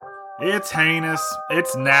It's heinous,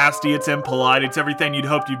 it's nasty, it's impolite, it's everything you'd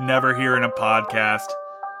hoped you'd never hear in a podcast.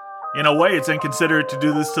 In a way, it's inconsiderate to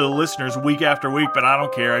do this to the listeners week after week, but I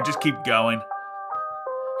don't care, I just keep going.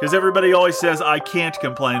 Because everybody always says, I can't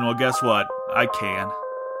complain. Well, guess what? I can.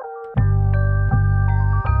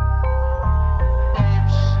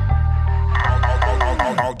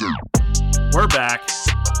 We're back.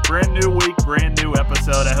 Brand new week, brand new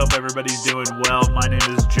episode. I hope everybody's doing well. My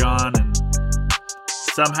name is John, and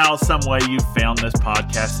somehow, some way, you found this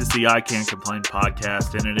podcast. It's the I Can't Complain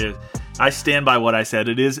podcast, and it is. I stand by what I said.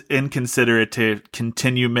 It is inconsiderate to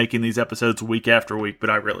continue making these episodes week after week, but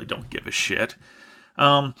I really don't give a shit.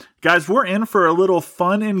 Guys, we're in for a little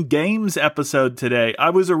fun and games episode today. I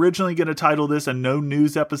was originally going to title this a no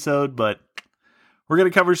news episode, but we're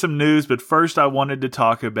going to cover some news. But first, I wanted to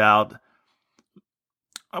talk about.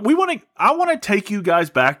 I want to take you guys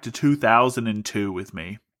back to 2002 with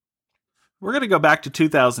me. We're going to go back to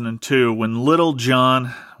 2002 when little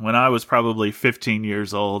John, when I was probably 15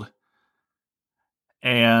 years old,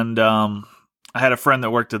 and I had a friend that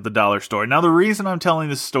worked at the dollar store. Now, the reason I'm telling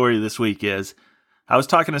this story this week is I was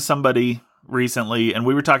talking to somebody recently, and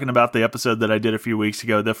we were talking about the episode that I did a few weeks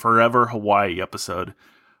ago, the Forever Hawaii episode,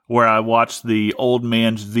 where I watched the old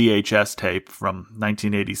man's VHS tape from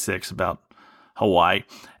 1986 about Hawaii.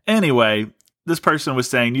 Anyway, this person was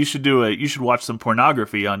saying you should watch some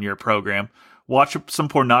pornography on your program. Watch some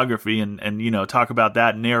pornography and talk about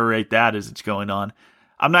that and narrate that as it's going on.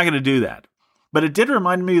 I'm not going to do that. But it did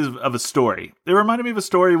remind me of a story. It reminded me of a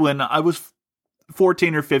story when I was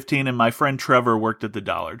 14 or 15 and my friend Trevor worked at the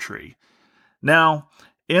Dollar Tree. Now,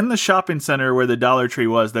 in the shopping center where the Dollar Tree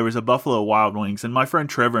was, there was a Buffalo Wild Wings, and my friend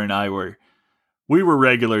Trevor and I were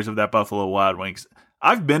regulars of that Buffalo Wild Wings.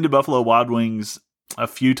 I've been to Buffalo Wild Wings a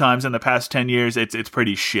few times in the past 10 years. It's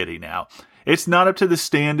pretty shitty now. It's not up to the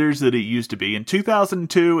standards that it used to be. In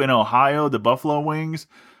 2002 in Ohio, the Buffalo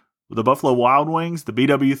Wild Wings, the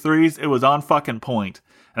BW3s, it was on fucking point.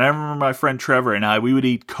 And I remember my friend Trevor and we would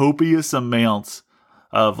eat copious amounts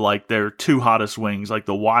of like their two hottest wings, like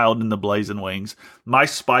the Wild and the Blazing Wings. My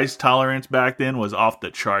spice tolerance back then was off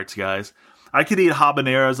the charts, guys. I could eat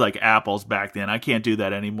habaneros like apples back then. I can't do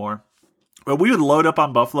that anymore. But we would load up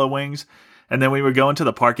on Buffalo Wings, and then we would go into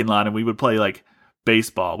the parking lot and we would play like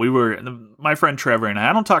baseball. My friend Trevor and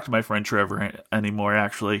I don't talk to my friend Trevor anymore,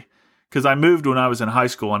 actually, because I moved when I was in high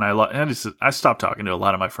school, and I stopped talking to a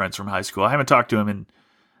lot of my friends from high school. I haven't talked to him in,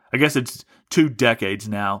 I guess it's 2 decades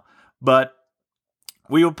now, but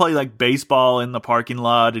we would play like baseball in the parking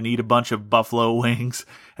lot and eat a bunch of Buffalo Wings,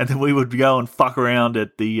 and then we would go and fuck around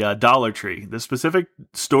at the Dollar Tree. The specific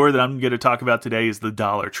store that I'm going to talk about today is the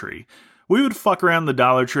Dollar Tree. We would fuck around the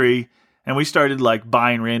Dollar Tree, and we started like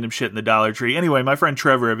buying random shit in the Dollar Tree. Anyway, my friend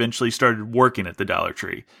Trevor eventually started working at the Dollar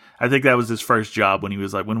Tree. I think that was his first job when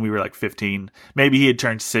we were like 15. Maybe he had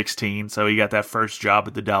turned 16, so he got that first job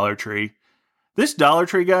at the Dollar Tree. This Dollar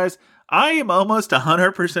Tree, guys, I am almost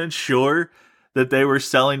 100% sure that they were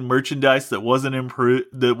selling merchandise that wasn't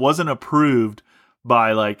approved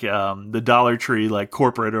by like the Dollar Tree like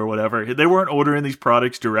corporate or whatever. They weren't ordering these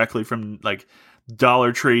products directly from like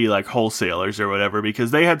Dollar Tree like wholesalers or whatever,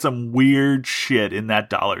 because they had some weird shit in that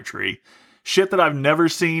Dollar Tree. Shit that I've never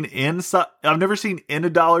seen in a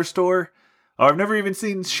dollar store, or I've never even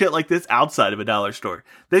seen shit like this outside of a dollar store.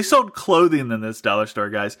 They sold clothing in this dollar store,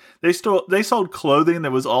 guys. They sold clothing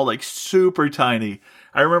that was all like super tiny.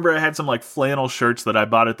 I remember I had some like flannel shirts that I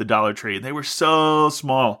bought at the Dollar Tree, and they were so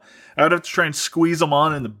small. I would have to try and squeeze them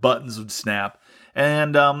on and the buttons would snap.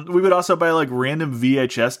 And we would also buy like random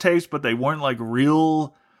VHS tapes, but they weren't real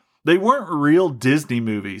Disney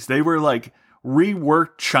movies. They were like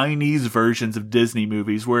reworked Chinese versions of Disney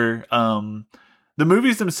movies where the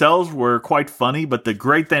movies themselves were quite funny, but the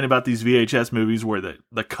great thing about these VHS movies were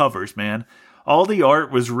the covers, man. All the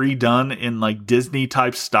art was redone in like Disney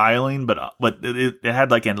type styling, but it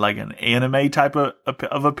had like an anime type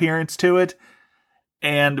of appearance to it.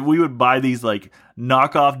 And we would buy these like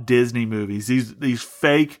knockoff Disney movies, these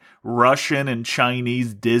fake Russian and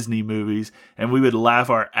Chinese Disney movies, and we would laugh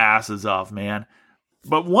our asses off, man.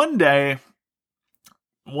 But one day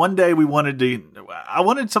I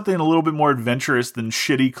wanted something a little bit more adventurous than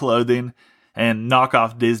shitty clothing and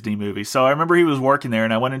knockoff Disney movies. So I remember he was working there,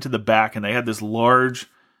 and I went into the back, and they had this large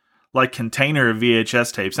like container of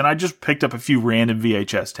VHS tapes, and I just picked up a few random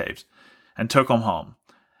VHS tapes and took them home.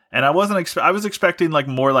 And I was expecting like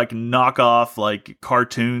more like knockoff like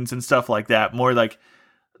cartoons and stuff like that, more like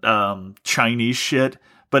Chinese shit.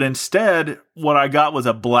 But instead, what I got was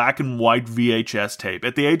a black and white VHS tape.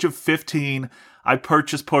 At the age of 15, I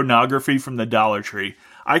purchased pornography from the Dollar Tree.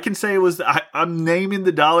 I can say it was. I'm naming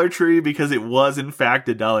the Dollar Tree because it was in fact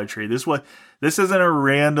a Dollar Tree. This isn't a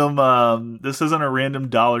random. This isn't a random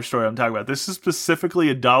dollar store I'm talking about. This is specifically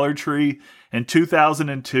a Dollar Tree in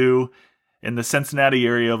 2002 in the Cincinnati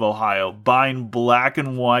area of Ohio, buying black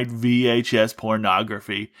and white VHS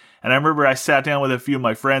pornography. And I remember I sat down with a few of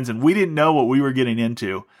my friends, and we didn't know what we were getting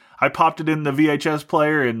into. I popped it in the VHS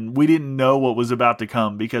player, and we didn't know what was about to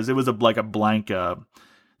come because it was like a blank. It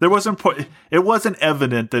wasn't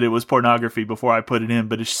evident that it was pornography before I put it in.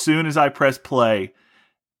 But as soon as I pressed play,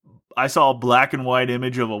 I saw a black and white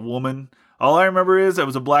image of a woman. All I remember is it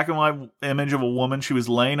was a black and white image of a woman. She was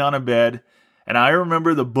laying on a bed. And I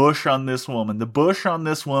remember the bush on this woman.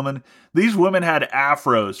 These women had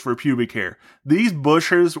afros for pubic hair. These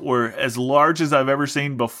bushes were as large as I've ever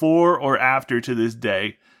seen before or after to this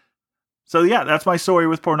day. So yeah, that's my story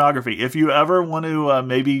with pornography. If you ever want to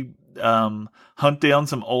maybe hunt down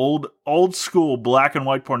some old school black and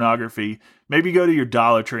white pornography, maybe go to your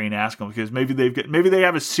Dollar Tree and ask them, because maybe they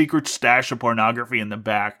have a secret stash of pornography in the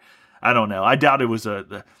back. I don't know. I doubt it was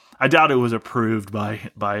approved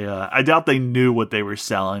by I doubt they knew what they were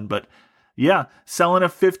selling, but yeah, selling a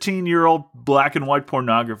 15-year-old black and white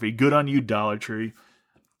pornography. Good on you, Dollar Tree.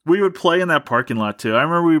 We would play in that parking lot too. I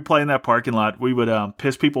remember we would play in that parking lot. We would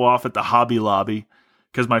piss people off at the Hobby Lobby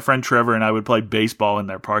because my friend Trevor and I would play baseball in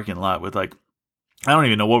their parking lot with I don't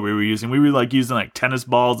even know what we were using. We were using tennis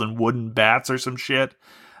balls and wooden bats or some shit.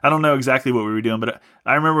 I don't know exactly what we were doing, but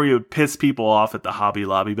I remember we would piss people off at the Hobby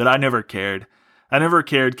Lobby, but I never cared.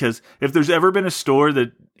 Because if there's ever been a store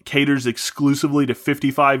that caters exclusively to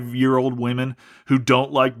 55-year-old women who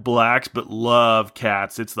don't like blacks but love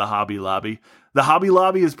cats, it's the Hobby Lobby. The Hobby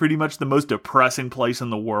Lobby is pretty much the most depressing place in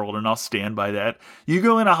the world, and I'll stand by that. You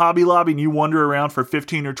go in a Hobby Lobby and you wander around for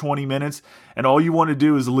 15 or 20 minutes, and all you want to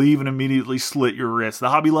do is leave and immediately slit your wrist. The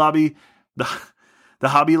Hobby Lobby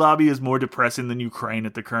is more depressing than Ukraine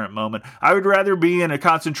at the current moment. I would rather be in a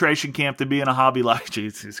concentration camp than be in a Hobby Lobby.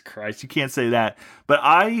 Jesus Christ, you can't say that. But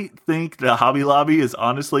I think the Hobby Lobby is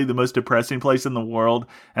honestly the most depressing place in the world,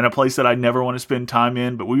 and a place that I never want to spend time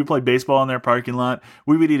in. But we would play baseball in their parking lot.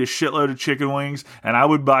 We would eat a shitload of chicken wings, and I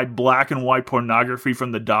would buy black and white pornography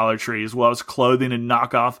from the Dollar Tree, as well as clothing and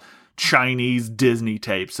knockoff Chinese Disney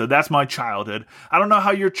tapes. So that's my childhood. I don't know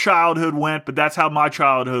how your childhood went, but that's how my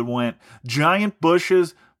childhood went. Giant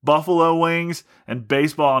bushes, buffalo wings, and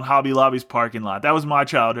baseball in Hobby Lobby's parking lot. That was my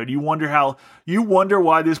childhood. You wonder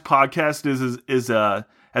why this podcast is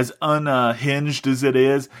as unhinged as it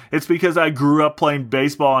is. It's because I grew up playing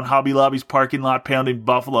baseball in Hobby Lobby's parking lot, pounding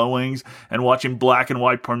buffalo wings and watching black and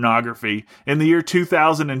white pornography in the year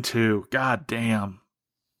 2002. God damn.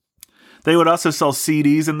 They would also sell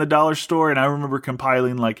CDs in the dollar store, and I remember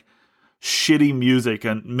compiling shitty music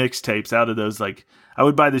and mixtapes out of those. I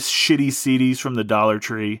would buy this shitty CDs from the Dollar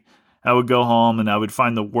Tree. I would go home and I would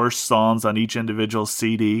find the worst songs on each individual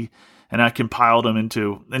CD, and I compiled them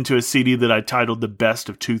into a CD that I titled The Best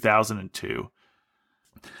of 2002.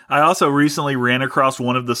 I also recently ran across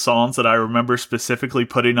one of the songs that I remember specifically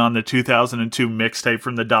putting on the 2002 mixtape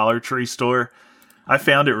from the Dollar Tree store. I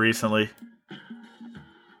found it recently.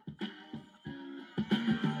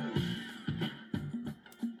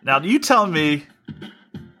 Now, you tell me,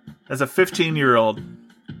 as a 15-year-old,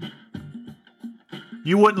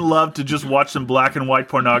 you wouldn't love to just watch some black and white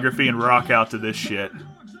pornography and rock out to this shit.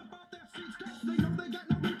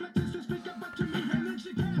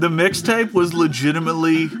 The mixtape was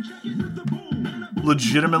legitimately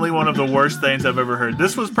one of the worst things I've ever heard.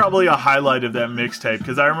 This was probably a highlight of that mixtape,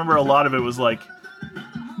 because I remember a lot of it was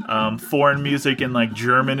foreign music in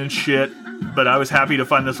German and shit, but I was happy to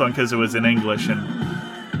find this one because it was in English, and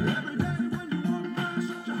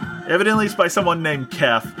evidently it's by someone named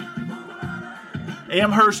Kef.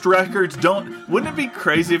 Amherst Records, wouldn't it be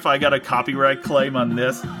crazy if I got a copyright claim on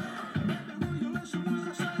this?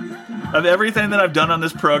 Of everything that I've done on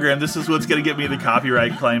this program, this is what's going to get me the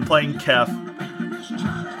copyright claim, playing Kef.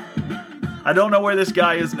 I don't know where this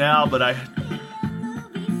guy is now, but I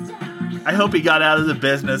hope he got out of the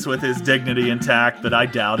business with his dignity intact, but I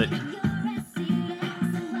doubt it.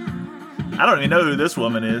 I don't even know who this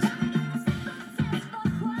woman is.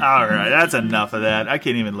 Alright, that's enough of that. I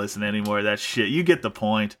can't even listen to any more of that shit. You get the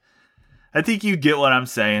point. I think you get what I'm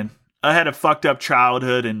saying. I had a fucked up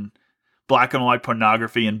childhood, and black and white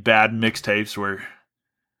pornography and bad mixtapes were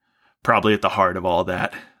probably at the heart of all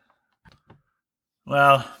that.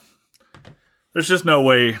 Well, there's just no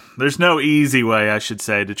way, there's no easy way, I should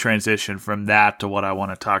say, to transition from that to what I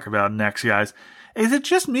want to talk about next, guys. Is it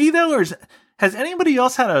just me, though, or has anybody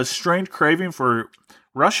else had a strange craving for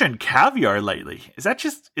Russian caviar lately? Is that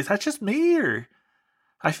just me, or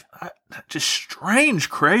I just strange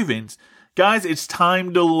cravings. Guys, it's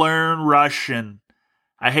time to learn Russian.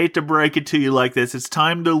 I hate to break it to you like this. It's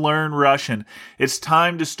time to learn Russian. It's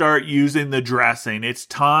time to start using the dressing. It's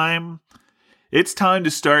time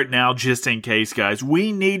to start now, just in case, guys.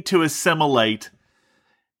 We need to assimilate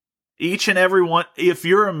each and every one. If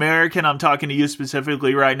you're American, I'm talking to you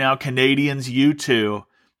specifically right now. Canadians, you too.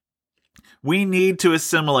 We need to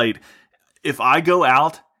assimilate. If I go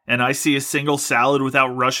out and I see a single salad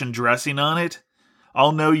without Russian dressing on it,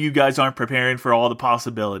 I'll know you guys aren't preparing for all the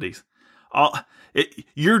possibilities.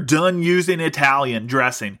 You're done using Italian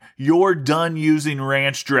dressing. You're done using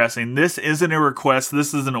ranch dressing. This isn't a request.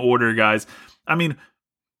 This is an order, guys. I mean,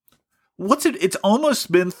 it's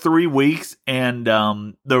almost been 3 weeks, and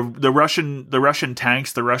the Russian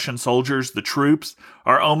tanks, the Russian soldiers, the troops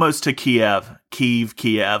are almost to Kiev.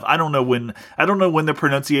 I don't know when the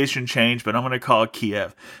pronunciation changed, but I'm going to call it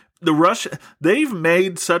Kiev. They've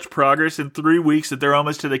made such progress in 3 weeks that they're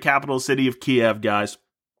almost to the capital city of Kiev, guys.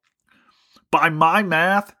 By my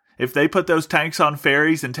math, if they put those tanks on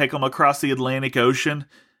ferries and take them across the Atlantic Ocean,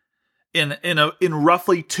 in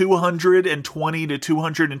roughly 220 to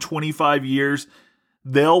 225 years,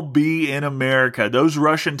 they'll be in America. Those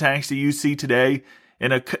Russian tanks that you see today,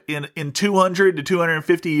 in 200 to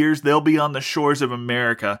 250 years, they'll be on the shores of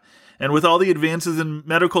America. And with all the advances in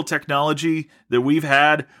medical technology that we've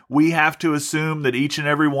had, we have to assume that each and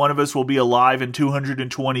every one of us will be alive in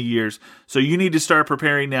 220 years. So you need to start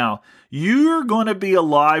preparing now. You're going to be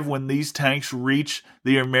alive when these tanks reach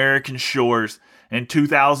the American shores in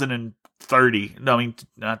 2030. No, I mean,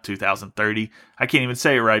 not 2030. I can't even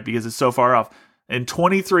say it right because it's so far off. In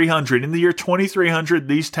 2300, in the year 2300,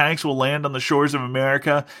 these tanks will land on the shores of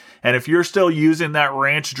America. And if you're still using that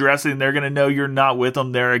ranch dressing, they're going to know you're not with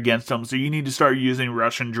them, they're against them. So you need to start using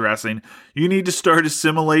Russian dressing. You need to start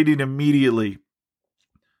assimilating immediately.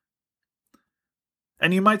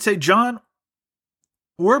 And you might say, John,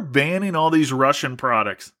 we're banning all these Russian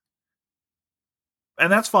products.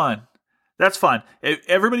 And that's fine. That's fine.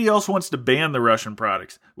 Everybody else wants to ban the Russian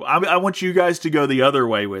products. I want you guys to go the other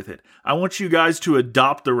way with it. I want you guys to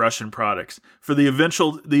adopt the Russian products. For the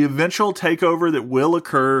eventual takeover that will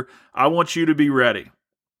occur, I want you to be ready.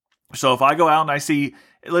 So if I go out and I see,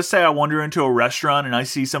 let's say I wander into a restaurant and I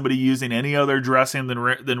see somebody using any other dressing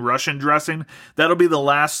than Russian dressing, that'll be the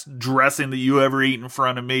last dressing that you ever eat in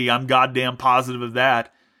front of me. I'm goddamn positive of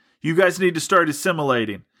that. You guys need to start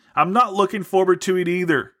assimilating. I'm not looking forward to it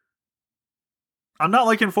either. I'm not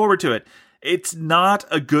looking forward to it. It's not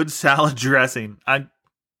a good salad dressing.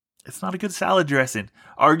 It's not a good salad dressing.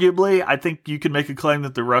 Arguably, I think you can make a claim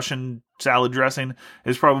that the Russian salad dressing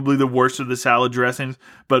is probably the worst of the salad dressings.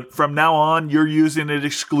 But from now on, you're using it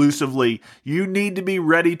exclusively. You need to be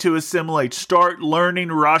ready to assimilate. Start learning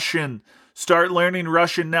Russian. Start learning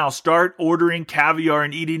Russian now. Start ordering caviar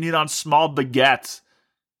and eating it on small baguettes.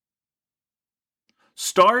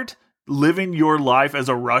 Start living your life as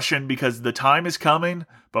a Russian, because the time is coming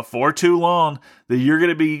before too long that you're going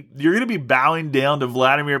to be bowing down to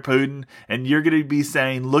Vladimir Putin, and you're going to be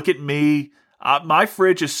saying, look at me. My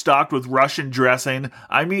fridge is stocked with Russian dressing.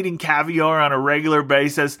 I'm eating caviar on a regular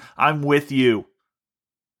basis. I'm with you.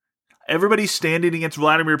 Everybody's standing against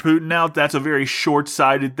Vladimir Putin now. That's a very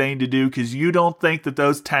short-sighted thing to do, because you don't think that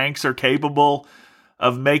those tanks are capable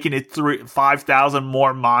of making it 5,000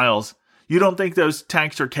 more miles. You don't think those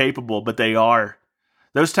tanks are capable, but they are.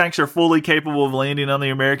 Those tanks are fully capable of landing on the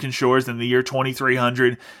American shores in the year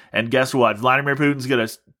 2300. And guess what? Vladimir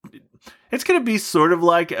Putin's it's going to be sort of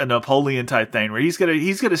like a Napoleon type thing, where he's going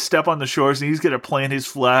to step on the shores and he's going to plant his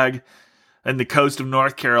flag in the coast of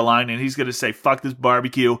North Carolina, and he's going to say, fuck this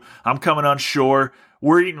barbecue. I'm coming on shore.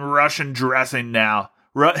 We're eating Russian dressing now.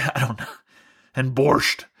 I don't know. And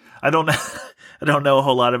borscht. I don't know. I don't know a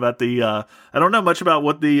whole lot about I don't know much about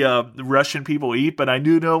what the Russian people eat, but I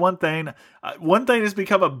do know one thing. One thing has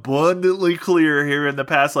become abundantly clear here in the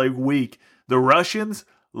past week. The Russians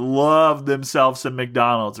love themselves some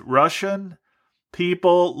McDonald's. Russian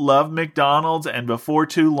people love McDonald's, and before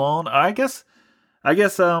too long, I guess,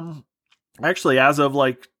 actually, as of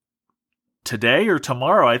today or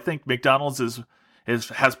tomorrow, I think McDonald's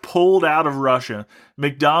has pulled out of Russia.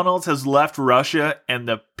 McDonald's has left Russia, and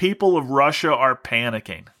the people of Russia are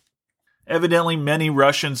panicking. Evidently, many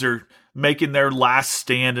Russians are making their last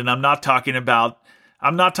stand, and I'm not talking about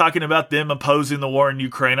them opposing the war in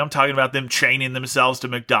Ukraine. I'm talking about them chaining themselves to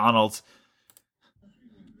McDonald's.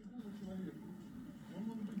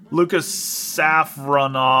 Lucas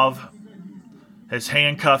Safronov has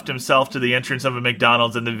handcuffed himself to the entrance of a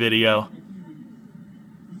McDonald's in the video.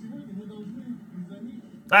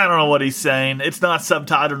 I don't know what he's saying. It's not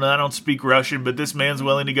subtitled and I don't speak Russian, but this man's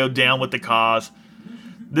willing to go down with the cause.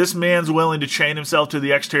 This man's willing to chain himself to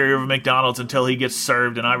the exterior of a McDonald's until he gets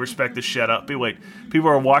served, and I respect the shit up. But wait, people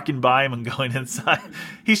are walking by him and going inside.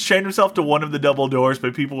 He's chained himself to one of the double doors,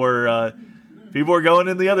 but people are going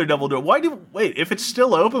in the other double door. Wait, if it's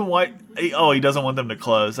still open, why? Oh, he doesn't want them to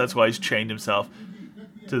close. That's why he's chained himself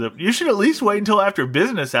to the... You should at least wait until after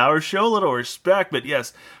business hours. Show a little respect. But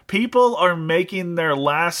yes, people are making their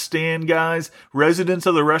last stand, guys. Residents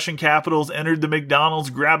of the Russian capitals entered the McDonald's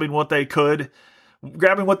grabbing what they could.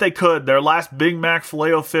 Their last Big Mac,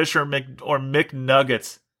 Filet-O-Fish, or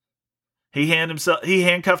McNuggets. He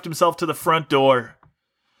handcuffed himself to the front door.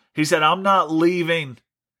 He said, I'm not leaving.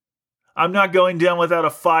 I'm not going down without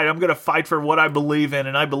a fight. I'm going to fight for what I believe in,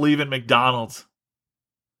 and I believe in McDonald's.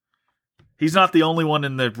 He's not the only one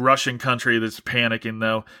in the Russian country that's panicking,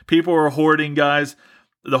 though. People are hoarding, guys.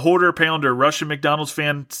 The Hoarder Pounder, Russian McDonald's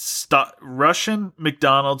fan stocks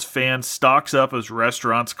up as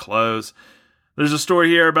restaurants close. There's a story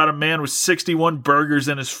here about a man with 61 burgers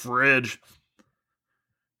in his fridge.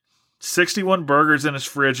 61 burgers in his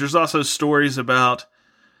fridge. There's also stories about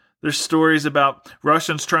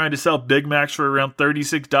Russians trying to sell Big Macs for around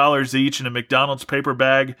 $36 each in a McDonald's paper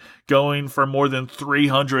bag going for more than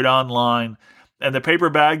 $300 online. And the paper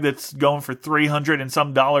bag that's going for $300 and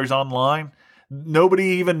some dollars online, nobody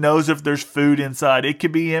even knows if there's food inside. It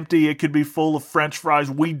could be empty. It could be full of French fries.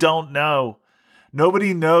 We don't know.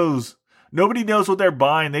 Nobody knows. Nobody knows what they're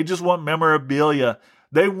buying. They just want memorabilia.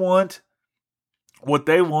 What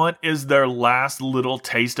they want is their last little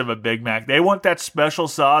taste of a Big Mac. They want that special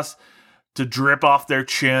sauce to drip off their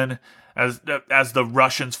chin as the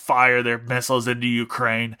Russians fire their missiles into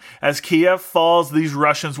Ukraine. As Kiev falls, these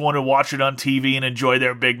Russians want to watch it on TV and enjoy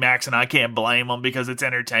their Big Macs, and I can't blame them because it's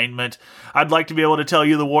entertainment. I'd like to be able to tell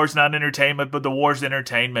you the war's not entertainment, but the war's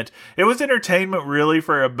entertainment. It was entertainment really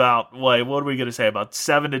for about, what are we going to say, about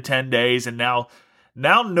 7 to 10 days, and now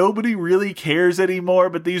nobody really cares anymore,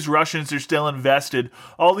 but these Russians are still invested.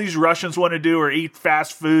 All these Russians want to do are eat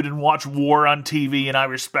fast food and watch war on TV, and I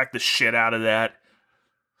respect the shit out of that.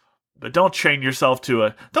 But don't chain yourself to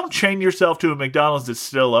a McDonald's that's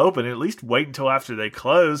still open. At least wait until after they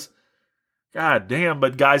close. God damn,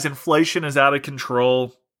 but guys, inflation is out of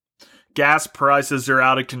control. Gas prices are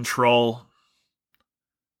out of control.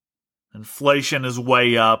 Inflation is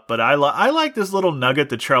way up, but I like this little nugget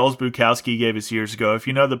that Charles Bukowski gave us years ago. If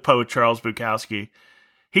you know the poet Charles Bukowski,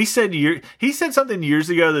 he said something years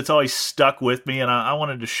ago that's always stuck with me, and I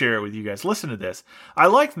wanted to share it with you guys. Listen to this. I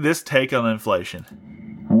like this take on inflation.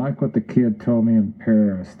 I like what the kid told me in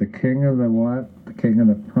Paris. The king of the what? The king of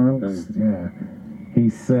the punks? Yeah. He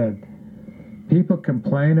said, people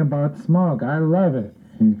complain about smog. I love it.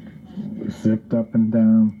 He zipped up and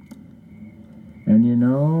down. And you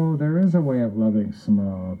know, there is a way of loving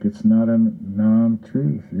smog. It's not a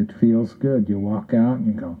non-truth. It feels good. You walk out and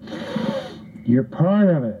you go, you're part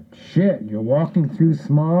of it. Shit, you're walking through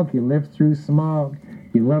smog. You live through smog.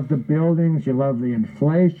 You love the buildings. You love the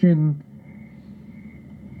inflation.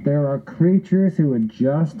 There are creatures who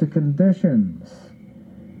adjust to conditions.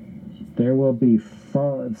 There will be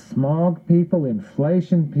smog people,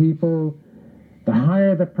 inflation people. The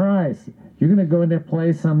higher the price. You're going to go into a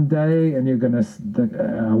place someday and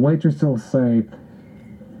the waitress will say,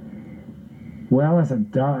 well, it's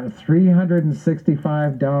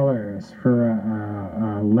 $365 for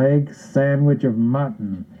a leg sandwich of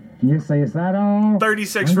mutton. And you say, is that all?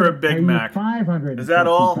 $36 for a Big Mac. $565. Is that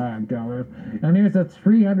all? And here's a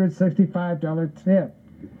 $365 tip.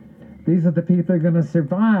 These are the people who are going to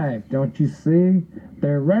survive. Don't you see?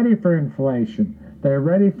 They're ready for inflation. They're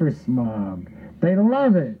ready for smog. They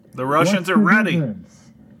love it. The Russians are ready.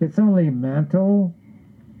 It's only mental.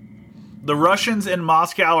 The Russians in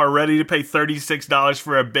Moscow are ready to pay $36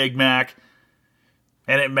 for a Big Mac.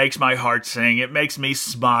 And it makes my heart sing. It makes me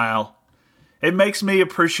smile. It makes me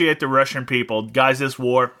appreciate the Russian people. Guys, this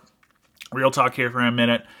war, real talk here for a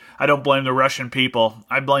minute. I don't blame the Russian people.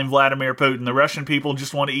 I blame Vladimir Putin. The Russian people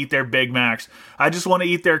just want to eat their Big Macs. I just want to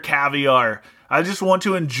eat their caviar. I just want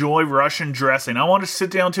to enjoy Russian dressing. I want to sit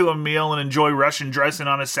down to a meal and enjoy Russian dressing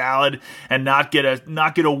on a salad and not get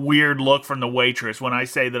a weird look from the waitress when I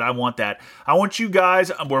say that I want that. I want you guys,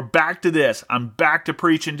 we're back to this. I'm back to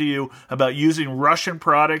preaching to you about using Russian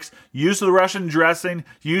products. Use the Russian dressing.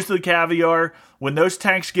 Use the caviar. When those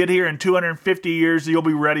tanks get here in 250 years, you'll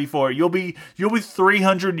be ready for it. You'll be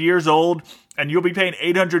 300 years old, and you'll be paying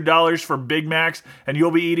 $800 for Big Macs, and you'll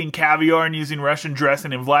be eating caviar and using Russian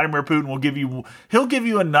dressing, and Vladimir Putin he'll give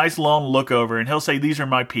you a nice long look over, and he'll say, these are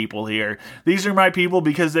my people here. These are my people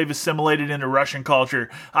because they've assimilated into Russian culture.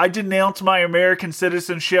 I denounce my American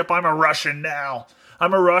citizenship. I'm a Russian now.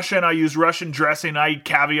 I'm a Russian. I use Russian dressing. I eat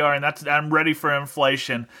caviar, and I'm ready for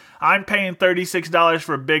inflation. I'm paying $36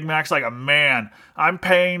 for Big Macs like a man. I'm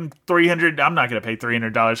paying $300. I'm not going to pay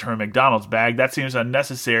 $300 for a McDonald's bag. That seems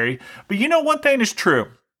unnecessary. But you know, one thing is true.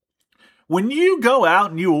 When you go out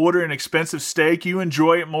and you order an expensive steak, you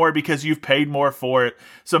enjoy it more because you've paid more for it.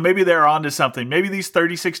 So maybe they're onto something. Maybe these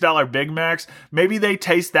 $36 Big Macs, maybe they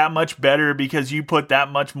taste that much better because you put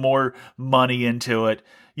that much more money into it.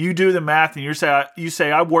 You do the math and you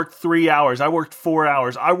say, I worked 3 hours. I worked 4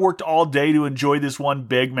 hours. I worked all day to enjoy this one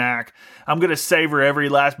Big Mac. I'm going to savor every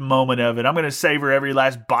last moment of it. I'm going to savor every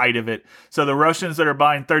last bite of it. So the Russians that are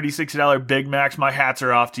buying $36 Big Macs, my hats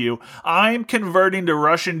are off to you. I'm converting to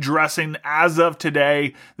Russian dressing as of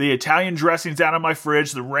today. The Italian dressing's out of my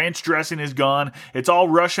fridge. The ranch dressing is gone. It's all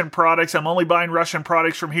Russian products. I'm only buying Russian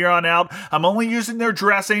products from here on out. I'm only using their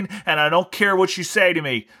dressing, and I don't care what you say to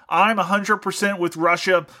me. I'm 100% with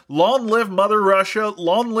Russia. Long live Mother Russia.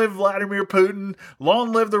 Long live Vladimir Putin.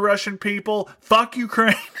 Long live the Russian people. Fuck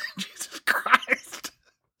Ukraine. Jesus Christ.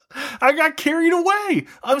 I got carried away.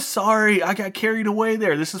 I'm sorry. I got carried away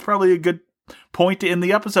there. This is probably a good point to end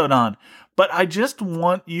the episode on. But I just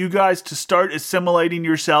want you guys to start assimilating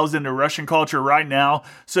yourselves into Russian culture right now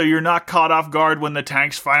so you're not caught off guard when the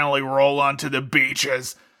tanks finally roll onto the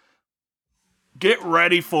beaches. Get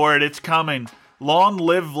ready for it. It's coming. Long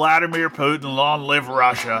live Vladimir Putin. Long live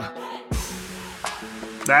Russia.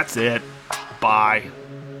 That's it. Bye.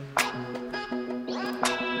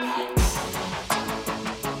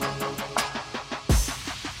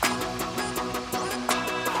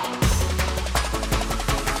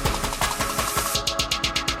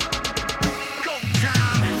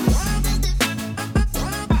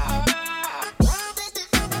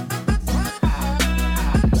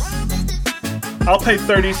 I'll pay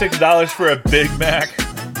 $36 for a Big Mac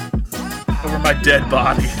over my dead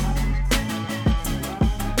body.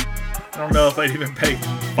 I don't know if I'd even pay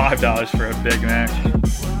 $5 for a Big Mac.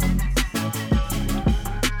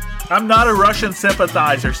 I'm not a Russian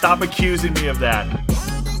sympathizer. Stop accusing me of that.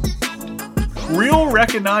 Real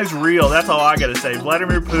recognize real. That's all I gotta say.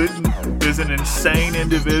 Vladimir Putin is an insane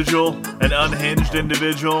individual, an unhinged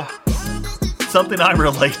individual. Something I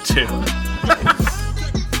relate to.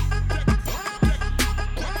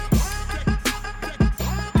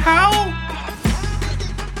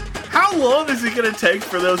 How long is it going to take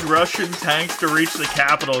for those Russian tanks to reach the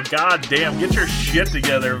capital? God damn, get your shit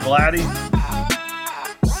together, Vladdy.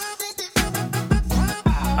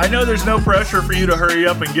 I know there's no pressure for you to hurry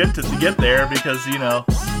up and get there because, you know.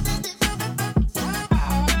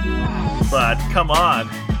 But, come on.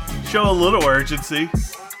 Show a little urgency.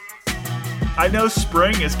 I know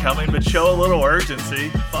spring is coming, but show a little urgency.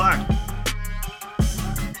 Fuck.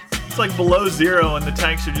 It's like below zero and the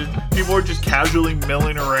tanks are people are just casually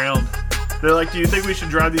milling around. They're like, do you think we should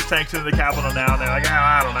drive these tanks into the capital now? And they're like,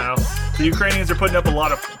 I don't know. The Ukrainians are putting up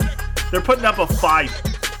they're putting up a fight.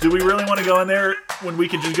 Do we really want to go in there when we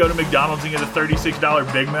could just go to McDonald's and get a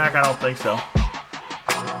 $36 Big Mac? I don't think so.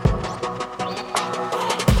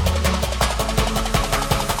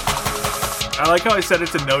 I like how I said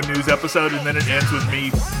it's a no news episode and then it ends with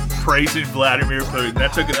me praising Vladimir Putin.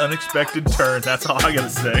 That took an unexpected turn. That's all I gotta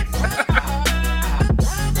say.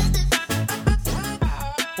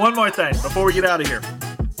 One more thing before we get out of here.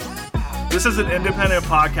 This is an independent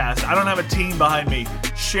podcast. I don't have a team behind me.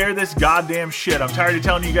 Share this goddamn shit. I'm tired of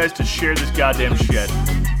telling you guys to share this goddamn shit.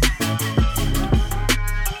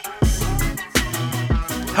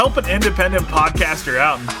 Help an independent podcaster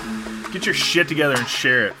out and get your shit together and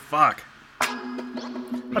share it. Fuck.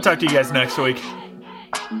 I'll talk to you guys next week.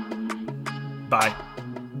 Bye.